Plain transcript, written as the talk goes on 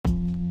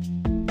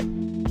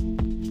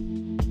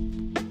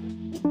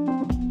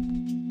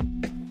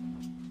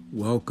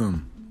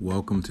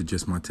Welcome to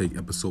Just My Take,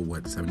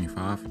 episode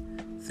 75.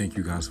 Thank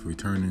you guys for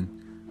returning.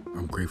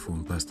 I'm grateful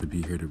and blessed to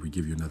be here to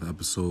give you another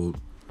episode.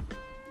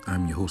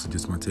 I'm your host of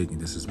Just My Take,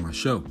 and this is my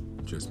show,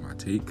 Just My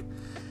Take.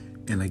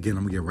 And again,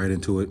 I'm gonna get right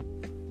into it.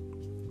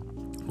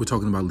 We're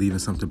talking about leaving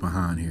something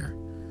behind here.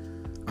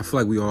 I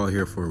feel like we all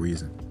here for a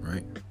reason,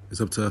 right?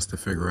 It's up to us to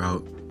figure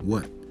out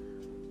what,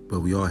 but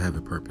we all have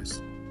a purpose.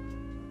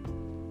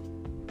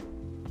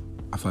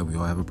 I feel like we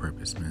all have a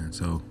purpose, man.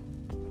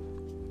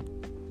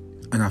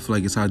 And I feel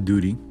like it's our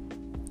duty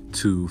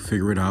to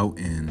figure it out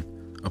and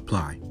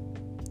apply.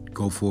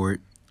 Go for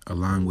it,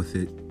 align with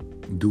it,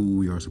 do what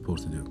we are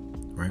supposed to do,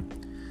 right?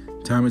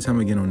 Time and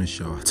time again on this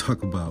show, I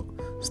talk about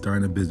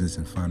starting a business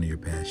and finding your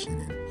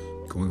passion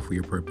and going for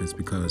your purpose,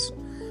 because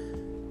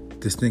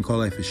this thing called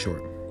life is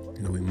short.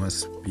 You know, we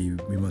must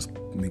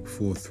make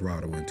full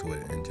throttle into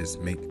it and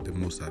just make the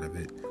most out of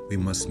it. We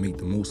must make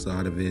the most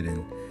out of it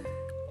in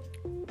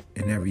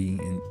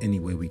any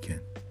way we can.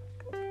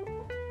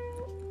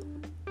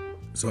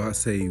 So I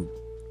say,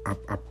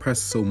 I press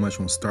so much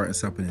on starting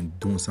something and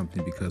doing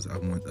something because I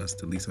want us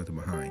to leave something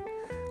behind.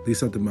 Leave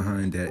something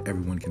behind that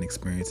everyone can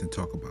experience and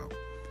talk about.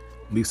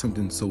 Leave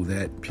something so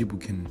that people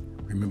can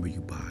remember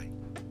you by,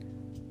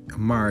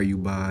 admire you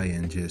by,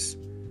 and just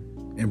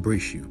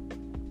embrace you.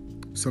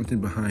 Something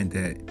behind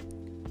that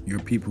your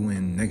people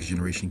in next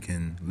generation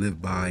can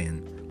live by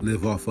and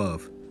live off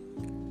of.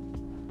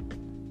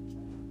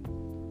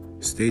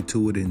 Stay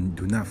to it and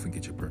do not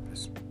forget your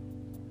purpose.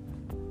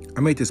 I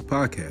made this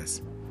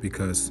podcast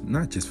because,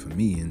 not just for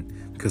me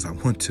and because I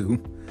want to,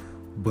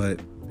 but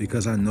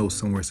because I know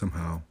somewhere,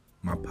 somehow,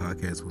 my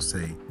podcast will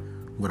say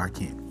what I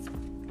can't.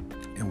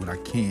 And what I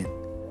can't,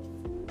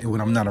 and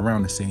what I'm not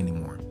around to say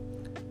anymore.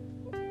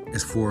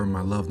 It's for my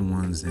loved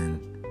ones,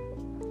 and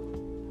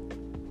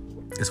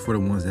it's for the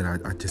ones that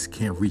I just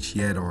can't reach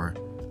yet, or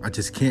I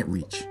just can't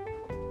reach.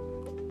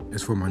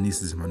 It's for my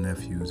nieces and my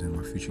nephews and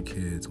my future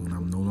kids. When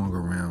I'm no longer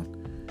around,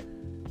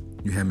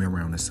 you have me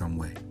around in some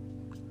way.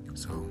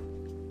 So,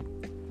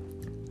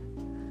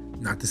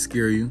 not to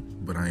scare you,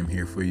 but I am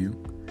here for you.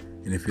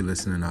 And if you're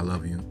listening, I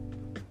love you.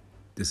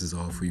 This is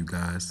all for you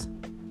guys.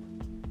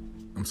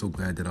 I'm so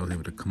glad that I was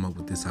able to come up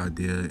with this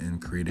idea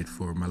and create it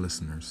for my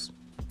listeners.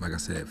 Like I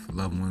said, for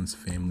loved ones,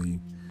 family,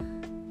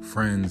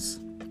 friends,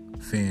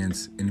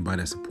 fans,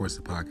 anybody that supports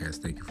the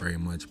podcast, thank you very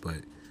much. But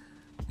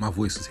my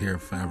voice is here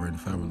forever and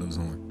forever lives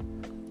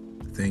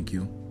on. Thank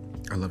you.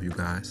 I love you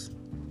guys.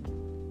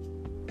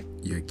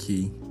 You're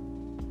key.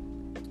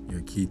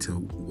 You're key to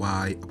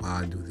why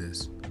I do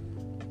this.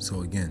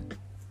 So again,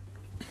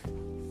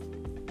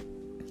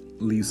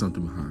 leave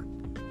something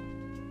behind.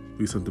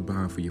 Leave something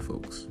behind for your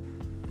folks,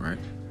 right?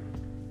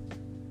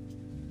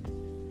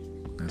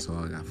 That's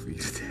all I got for you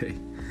today.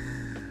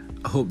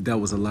 I hope that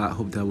was a lot. I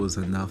hope that was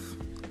enough.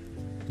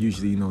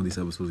 Usually, these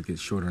episodes get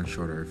shorter and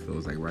shorter, it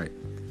feels like, right?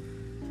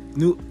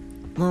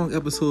 Long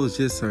episodes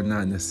just are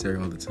not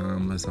necessary all the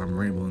time unless I'm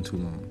rambling too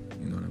long.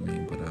 You know what I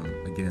mean? But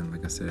again,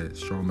 like I said,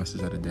 strong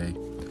message of the day.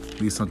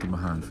 Leave something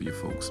behind for your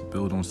folks.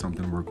 Build on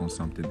something, work on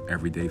something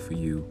every day for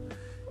you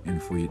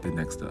and for you the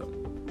next step,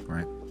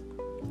 right?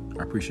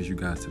 I appreciate you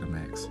guys to the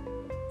max.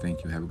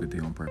 Thank you. Have a good day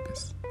on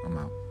purpose. I'm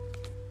out.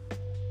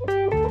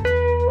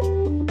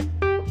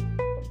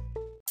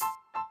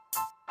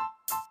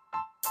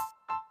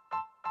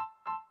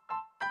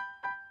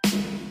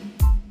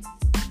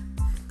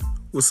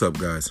 What's up,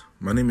 guys?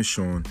 My name is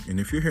Sean,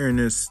 and if you're hearing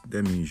this,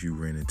 that means you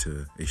ran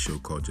into a show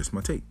called Just My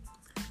Take.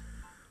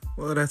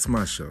 Well, that's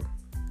my show.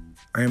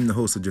 I am the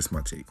host of Just My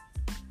Take,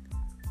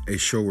 a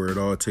show where it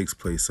all takes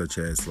place, such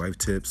as life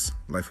tips,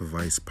 life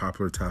advice,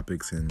 popular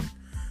topics, and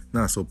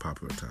not so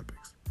popular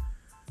topics.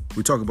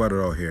 We talk about it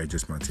all here at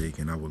Just My Take,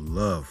 and I would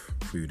love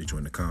for you to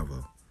join the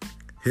convo.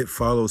 Hit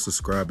follow,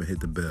 subscribe, and hit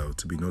the bell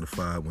to be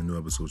notified when new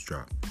episodes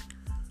drop.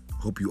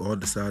 I hope you all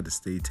decide to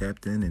stay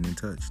tapped in and in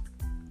touch.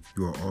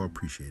 You are all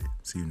appreciated.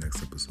 See you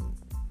next episode.